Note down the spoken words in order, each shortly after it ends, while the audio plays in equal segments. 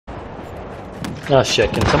Oh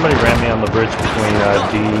shit, can somebody ram me on the bridge between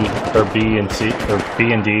D, or B and C, or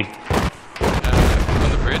B and D? On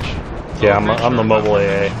the bridge? Yeah, I'm the mobile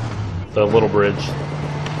AA. The little bridge.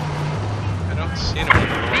 I don't see anyone.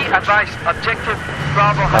 Be advised, objective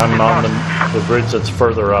Bravo has I'm been on lost. the bridge that's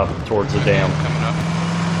further up towards the dam. Coming up.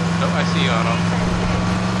 Oh, I see you, Otto.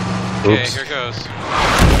 Okay, Oops. here goes.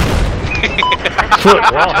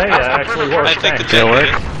 Well, hey, that actually worked. I think the Thanks. jet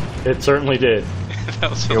did it. It certainly did. That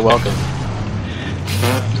was You're welcome.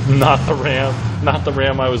 Not the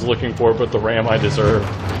ram I was looking for, but the ram I deserve.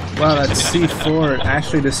 Wow, that C4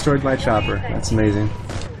 actually destroyed my chopper. That's amazing.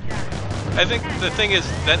 I think the thing is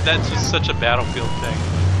that's just such a Battlefield thing,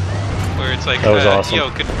 where it's like, That was awesome. you know,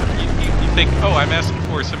 you think, oh, I'm asking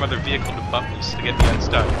for some other vehicle to bump me to get me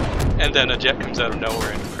unstuck, and then a jet comes out of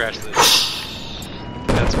nowhere and crashes it.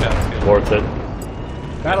 That's Battlefield. Worth it.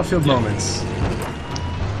 Battlefield moments.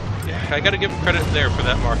 Yeah, I gotta give him credit there for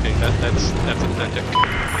that marketing. That's authentic.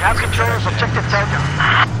 We have control of objective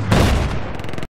Delta.